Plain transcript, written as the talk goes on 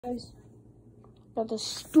Guys, got this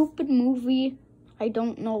stupid movie. I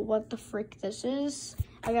don't know what the frick this is.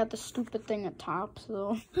 I got the stupid thing at top,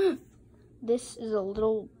 so this is a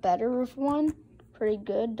little better of one. Pretty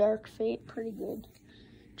good. Dark Fate, pretty good.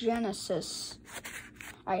 Genesis.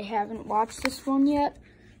 I haven't watched this one yet,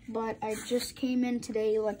 but I just came in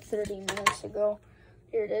today like 30 minutes ago.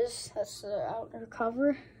 Here it is. That's the outer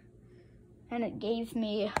cover. And it gave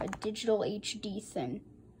me a digital HD thing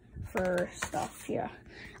for stuff, yeah.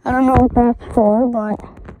 I don't know what that's for, but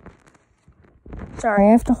sorry,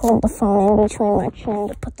 I have to hold the phone in between my chin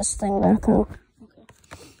to put this thing back on. Okay.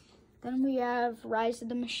 Then we have Rise of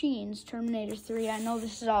the Machines, Terminator 3. I know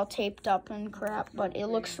this is all taped up and crap, but it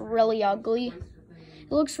looks really ugly.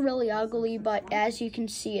 It looks really ugly, but as you can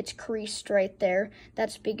see, it's creased right there.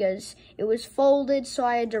 That's because it was folded, so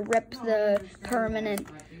I had to rip the permanent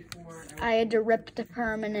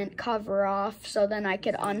cover off so then I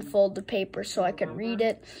could unfold the paper so I could read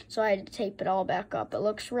it. So I had to tape it all back up. It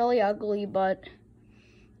looks really ugly, but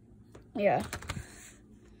yeah.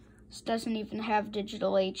 This doesn't even have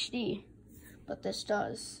digital HD, but this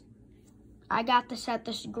does. I got this at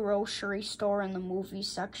this grocery store in the movie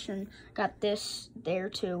section. Got this there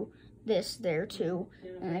too. This there too.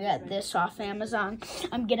 And I got this off Amazon.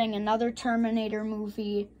 I'm getting another Terminator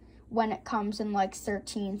movie when it comes in like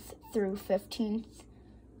 13th through 15th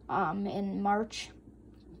in March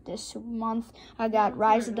this month. I got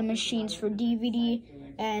Rise of the Machines for DVD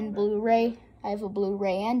and Blu-ray. I have a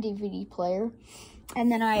Blu-ray and DVD player. And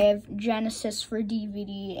then I have Genesis for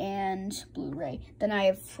DVD and Blu-ray. Then I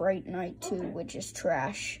have Fright Night 2, which is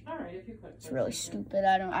trash. It's really stupid.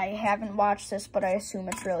 I haven't watched this, but I assume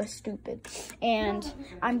it's really stupid. And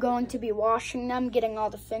I'm going to be washing them, getting all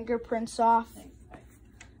the fingerprints off.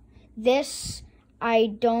 This,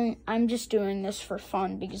 I'm just doing this for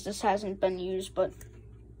fun because this hasn't been used, but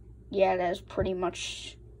yeah, that is pretty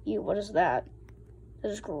much, ew, what is that?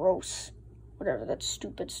 That is gross. Whatever that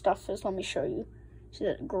stupid stuff is, let me show you. See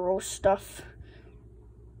that gross stuff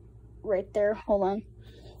right there? Hold on.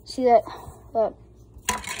 See that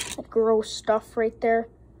gross stuff right there?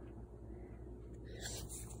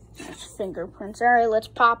 That's fingerprints. All right, let's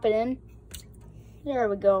pop it in. There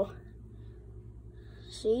we go.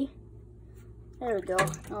 See? There we go.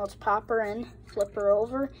 Now let's pop her in, flip her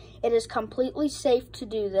over. It is completely safe to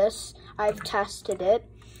do this. I've tested it,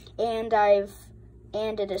 and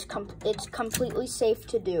it's completely safe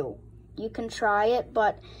to do. You can try it,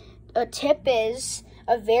 but a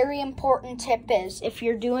very important tip is, if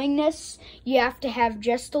you're doing this, you have to have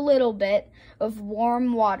just a little bit of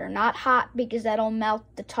warm water, not hot, because that'll melt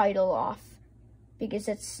the title off, because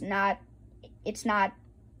it's not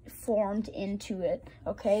formed into it,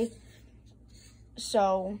 okay?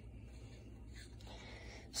 So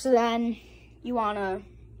then you wanna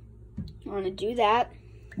do that.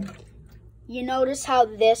 You notice how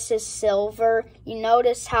this is silver. You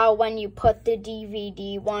notice how when you put the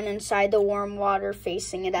DVD one inside the warm water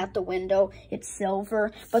facing it at the window, it's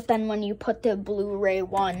silver. But then when you put the Blu-ray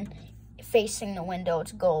one facing the window,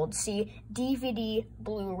 it's gold. See, DVD,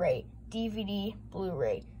 Blu-ray, DVD,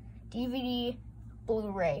 Blu-ray, DVD,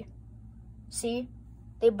 Blu-ray. See,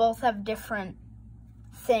 they both have different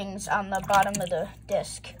things on the bottom of the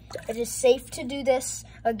disc. It is safe to do this.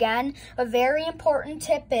 Again, a very important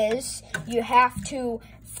tip is you have to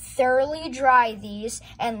thoroughly dry these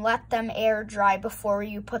and let them air dry before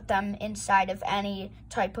you put them inside of any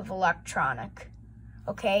type of electronic.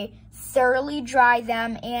 Okay? Thoroughly dry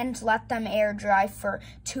them and let them air dry for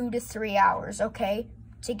 2 to 3 hours, okay?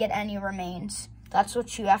 To get any remains. That's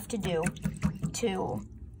what you have to do to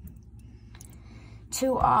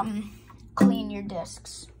clean your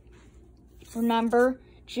discs. Remember,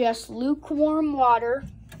 just lukewarm water.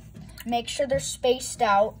 Make sure they're spaced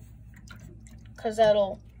out, because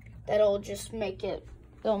that'll just make it.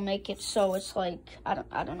 It'll make it so it's like,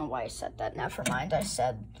 I don't know why I said that. Never mind, I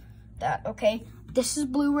said that. Okay, this is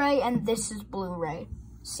Blu-ray and this is Blu-ray.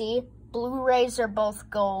 See, Blu-rays are both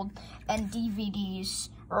gold and DVDs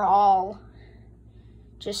are all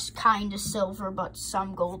just kind of silver, but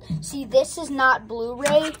some gold. See, this is not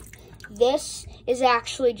Blu-ray. This is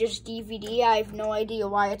actually just DVD. I have no idea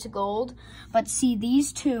why it's gold. But see,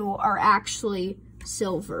 these two are actually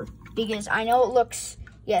silver. Because I know it looks,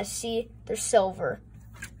 yeah, see, they're silver.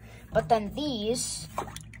 But then these,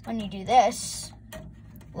 when you do this,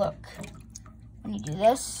 look. When you do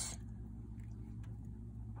this,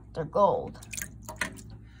 they're gold.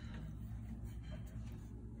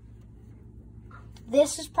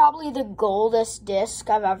 This is probably the goldest disc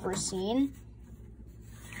I've ever seen.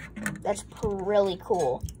 That's really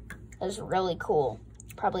cool. That's really cool.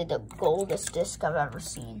 Probably the goldest disc I've ever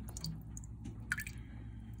seen.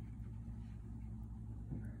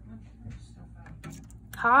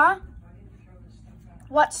 Huh?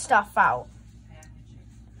 What stuff out?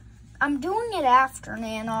 I'm doing it after,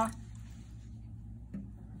 Nana.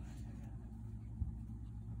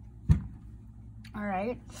 All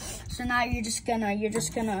right. So now you're just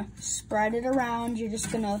gonna spread it around. You're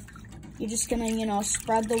just gonna, you know,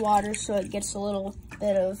 spread the water so it gets a little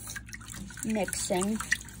bit of mixing.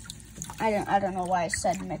 I don't know why I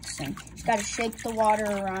said mixing. Just gotta shake the water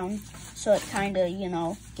around so it kind of, you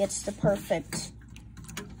know, gets the perfect.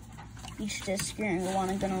 Each disc you're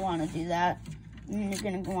gonna wanna do that, and you're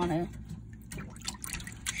gonna wanna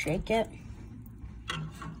shake it.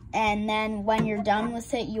 And then when you're done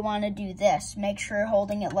with it, you wanna do this. Make sure you're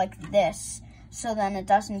holding it like this, so then it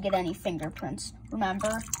doesn't get any fingerprints.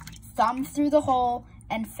 Remember, thumb through the hole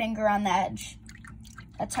and finger on the edge.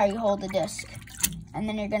 That's how you hold the disc. And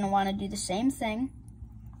then you're gonna wanna do the same thing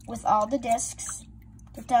with all the discs.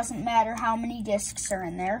 It doesn't matter how many discs are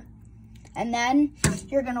in there. And then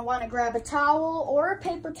you're gonna wanna grab a towel or a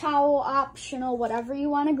paper towel, optional, whatever you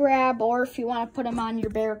wanna grab, or if you wanna put them on your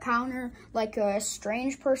bare counter like a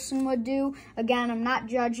strange person would do. Again, I'm not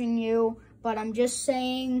judging you, but I'm just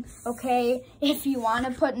saying, okay, if you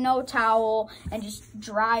wanna put no towel and just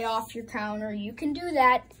dry off your counter, you can do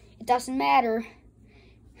that. It doesn't matter.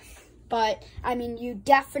 But, I mean, you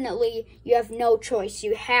have no choice.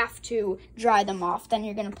 You have to dry them off. Then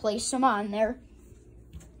you're gonna place them on there.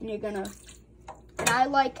 And you're gonna, and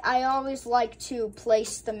I always like to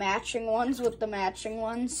place the matching ones with the matching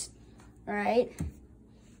ones. All right,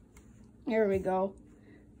 here we go.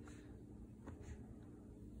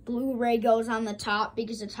 Blu-ray goes on the top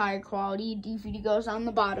because it's higher quality. DVD goes on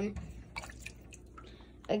the bottom.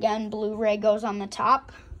 Again, Blu-ray goes on the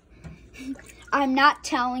top. I'm not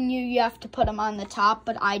telling you have to put them on the top,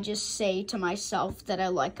 but I just say to myself that I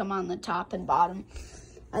like them on the top and bottom.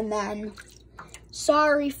 And then,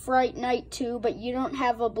 sorry, Fright Night 2, but you don't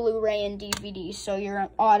have a Blu-ray and DVD, so you're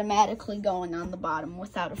automatically going on the bottom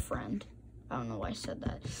without a friend. I don't know why I said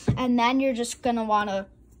that. And then you're just going to want to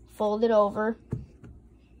fold it over.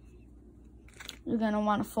 You're going to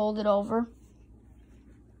want to fold it over.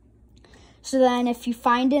 So then if you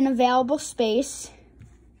find an available space,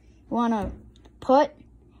 you want to put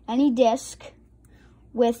any disc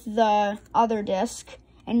with the other disc,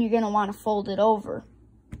 and you're going to want to fold it over,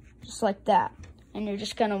 just like that. And you're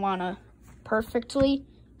just going to want to perfectly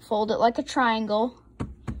fold it like a triangle,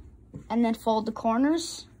 and then fold the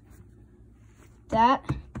corners, that.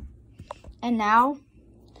 And now,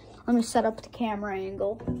 let me set up the camera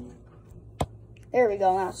angle. There we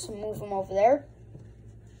go, now so move them over there.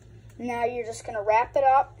 Now you're just going to wrap it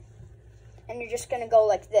up, and you're just going to go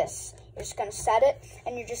like this. You're just going to set it,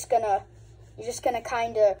 and you're just going to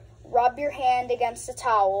kind of rub your hand against the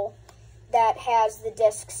towel that has the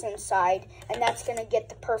discs inside, and that's going to get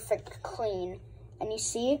the perfect clean. And you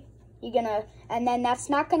see, and then that's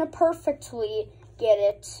not going to perfectly get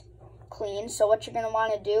it clean. So what you're going to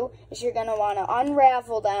want to do is you're going to want to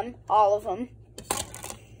unravel them, all of them.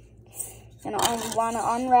 And want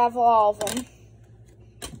to unravel all of them.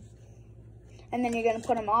 And then you're going to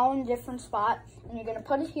put them all in a different spot. And you're going to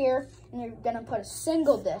put it here, and you're going to put a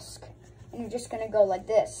single disc. And you're just going to go like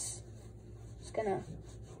this. Just going to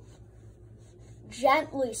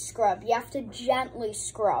gently scrub. You have to gently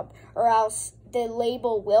scrub, or else the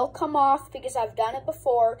label will come off, because I've done it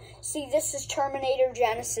before. See, this is Terminator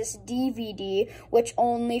Genisys DVD, which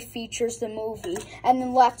only features the movie. And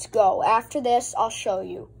then let's go. After this, I'll show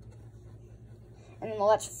you. And then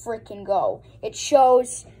let's freaking go. It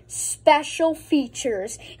shows special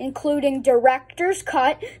features, including director's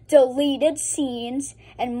cut, deleted scenes,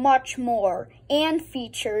 and much more. And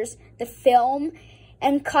features the film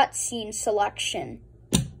and cutscene selection.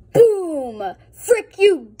 Boom! Frick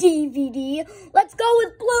you, DVD! Let's go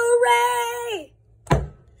with Blu-ray!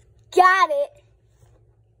 Got it!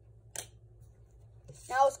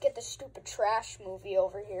 Now let's get the stupid trash movie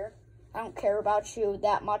over here. I don't care about you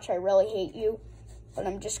that much. I really hate you. But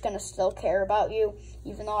I'm just gonna still care about you,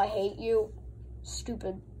 even though I hate you.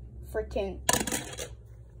 Stupid freaking.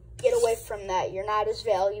 Get away from that. You're not as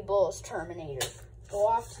valuable as Terminator. Go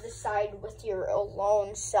off to the side with your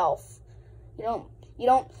alone self. You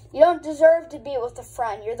don't deserve to be with a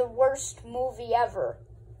friend. You're the worst movie ever.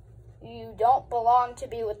 You don't belong to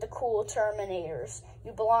be with the cool Terminators.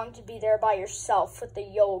 You belong to be there by yourself with the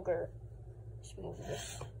yogurt. Let's move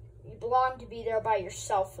this. You belong to be there by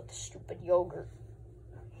yourself with the stupid yogurt.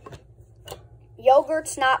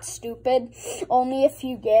 Yogurt's not stupid. Only if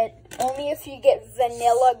you get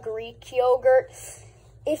vanilla Greek yogurt.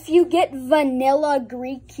 if you get vanilla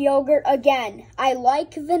Greek yogurt, again, I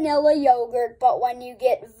like vanilla yogurt, but when you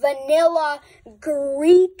get vanilla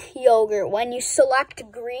Greek yogurt, when you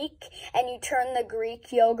select Greek and you turn the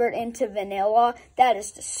Greek yogurt into vanilla, that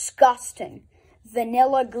is disgusting.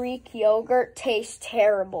 Vanilla Greek yogurt tastes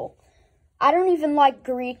terrible. I don't even like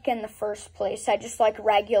Greek in the first place. I just like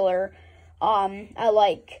regular. I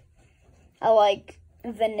like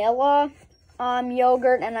vanilla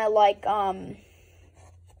yogurt, and I like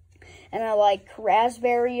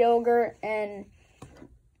raspberry yogurt and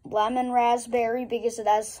lemon raspberry because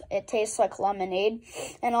it tastes like lemonade.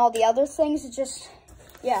 And all the other things, it just,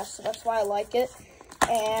 yeah, so that's why I like it.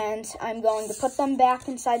 And I'm going to put them back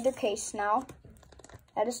inside their case now.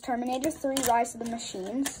 That is Terminator 3, Rise of the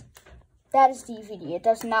Machines. That is DVD. It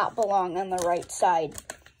does not belong on the right side.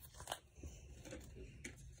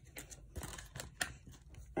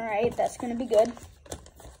 Alright, that's going to be good.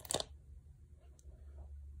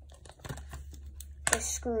 They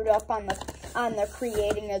screwed up on the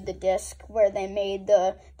creating of the disc where they made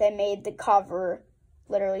the cover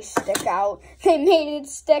literally stick out. They made it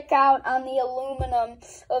stick out on the aluminum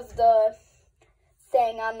of the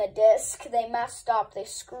thing on the disc. They messed up. They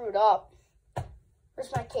screwed up.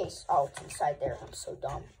 Where's my case? Oh, it's inside there. I'm so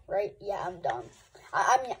dumb, right? Yeah, I'm dumb.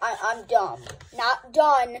 I'm dumb. Not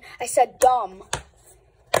done. I said dumb.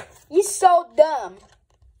 You so dumb,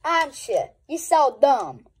 aren't you? You so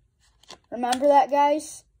dumb. Remember that,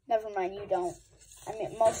 guys? Never mind, you don't. I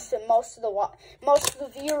mean, most of the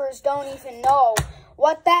viewers don't even know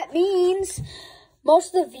what that means.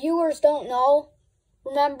 Most of the viewers don't know.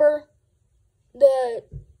 Remember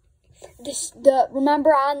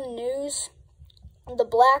remember on the news, the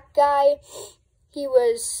black guy, he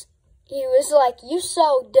was like, you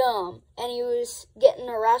so dumb, and he was getting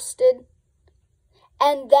arrested.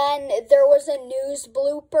 And then there was a news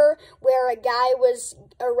blooper where a guy was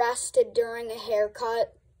arrested during a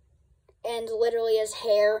haircut, and literally his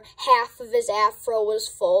hair, half of his afro was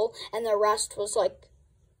full, and the rest was like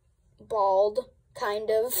bald, kind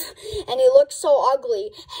of. And he looked so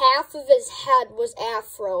ugly. Half of his head was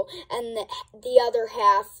afro, and the other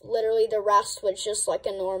half, literally the rest, was just like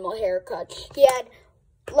a normal haircut. He had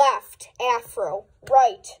left afro,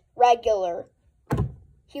 right regular.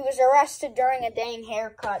 He was arrested during a dang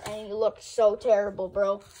haircut, and he looked so terrible,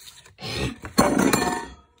 bro.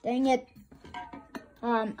 Dang it.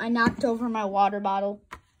 I knocked over my water bottle.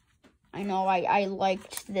 I know I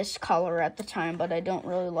liked this color at the time, but I don't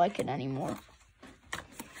really like it anymore.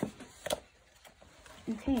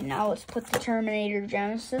 Okay, now let's put the Terminator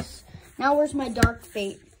Genesis. Now where's my Dark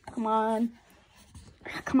Fate? Come on.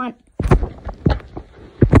 Come on.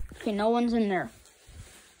 Okay, no one's in there.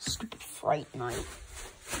 Stupid Fright Night.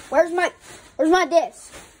 Where's my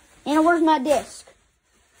disc? Anna, where's my disc?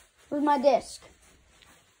 Where's my disc?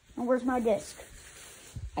 And where's my disc?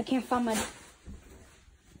 I can't find my...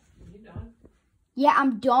 You done? Yeah,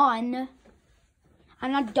 I'm done.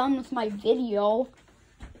 I'm not done with my video.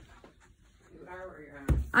 You are or you're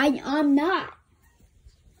not? I'm not.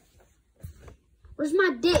 Where's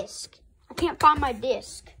my disc? I can't find my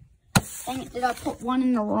disc. Dang it, did I put one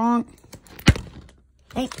in the wrong...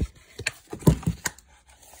 Dang it.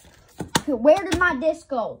 Where did my disc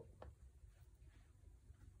go?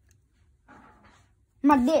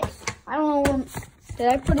 My disc. I don't know where... Did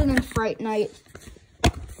I put it in Fright Night?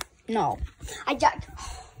 No. I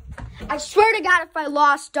swear to God if I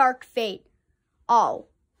lost Dark Fate. Oh.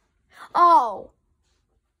 Oh.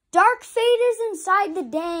 Dark Fate is inside the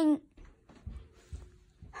dang...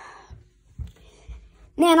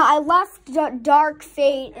 Nana, I left Dark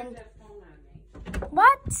Fate and...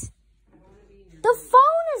 What? The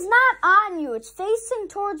phone is not on you. It's facing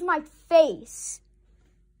towards my face.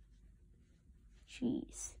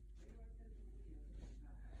 Jeez.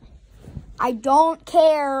 I don't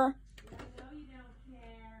care.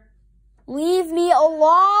 Leave me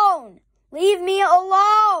alone. Leave me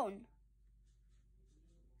alone.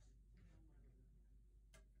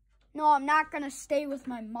 No, I'm not going to stay with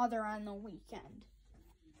my mother on the weekend.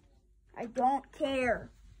 I don't care.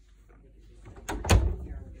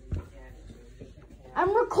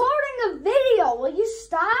 I'm recording a video. Will you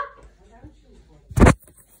stop?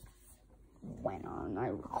 When am I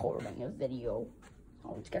recording a video?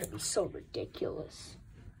 Oh, it's gotta be so ridiculous.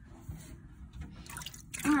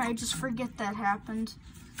 Alright, just forget that happened.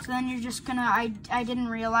 So then you're just gonna, I didn't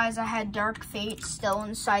realize I had Dark Fate still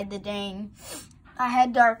inside the dang. I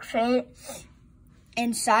had Dark Fate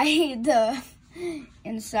inside the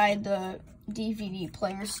DVD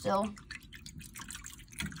player still.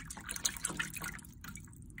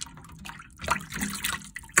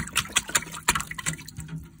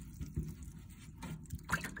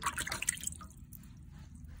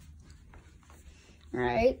 All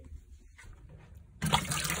right.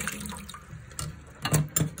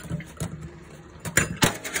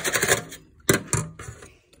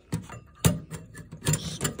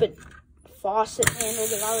 Stupid faucet handle,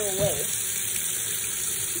 get out of the way.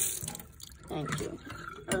 Thank you.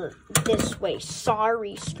 Or this way.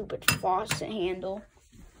 Sorry, stupid faucet handle.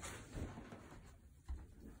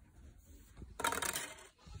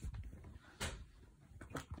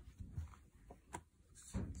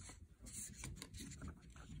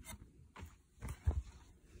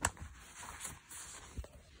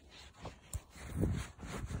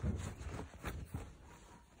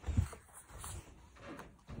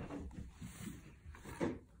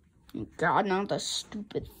 God, not the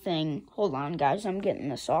stupid thing. Hold on, guys. I'm getting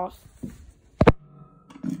this off.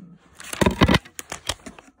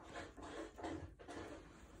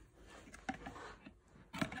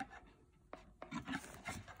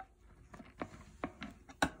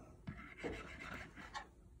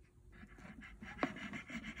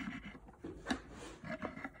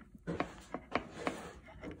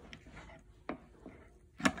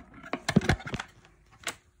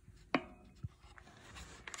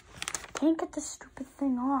 Can't get this stupid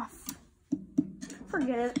thing off.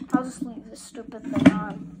 Forget it. I'll just leave this stupid thing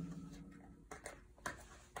on.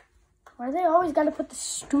 Why do they always gotta put the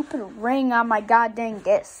stupid ring on my goddamn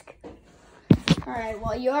disc? Alright,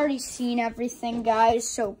 well, you already seen everything, guys.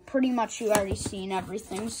 So, pretty much you already seen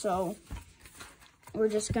everything. So, we're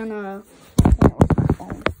just gonna... Where's my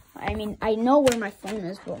phone? I mean, I know where my phone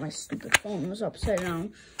is, but my stupid phone was upside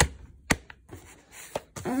down.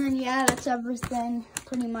 And then, yeah, that's everything.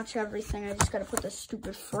 Pretty much everything. I just gotta put this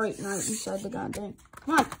stupid freight right inside the goddamn...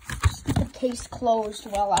 Come on. Stupid case closed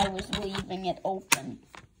while I was leaving it open.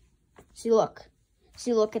 See, look.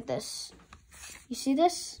 See, look at this. You see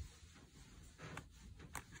this?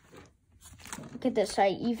 Look at this. I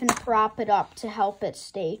even prop it up to help it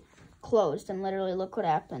stay closed. And literally, look what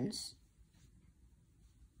happens.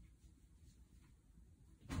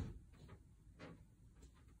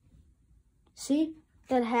 See?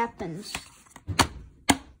 That happens.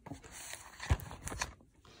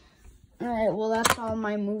 Alright, well, that's all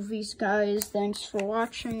my movies, guys. Thanks for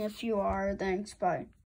watching. If you are, thanks. Bye.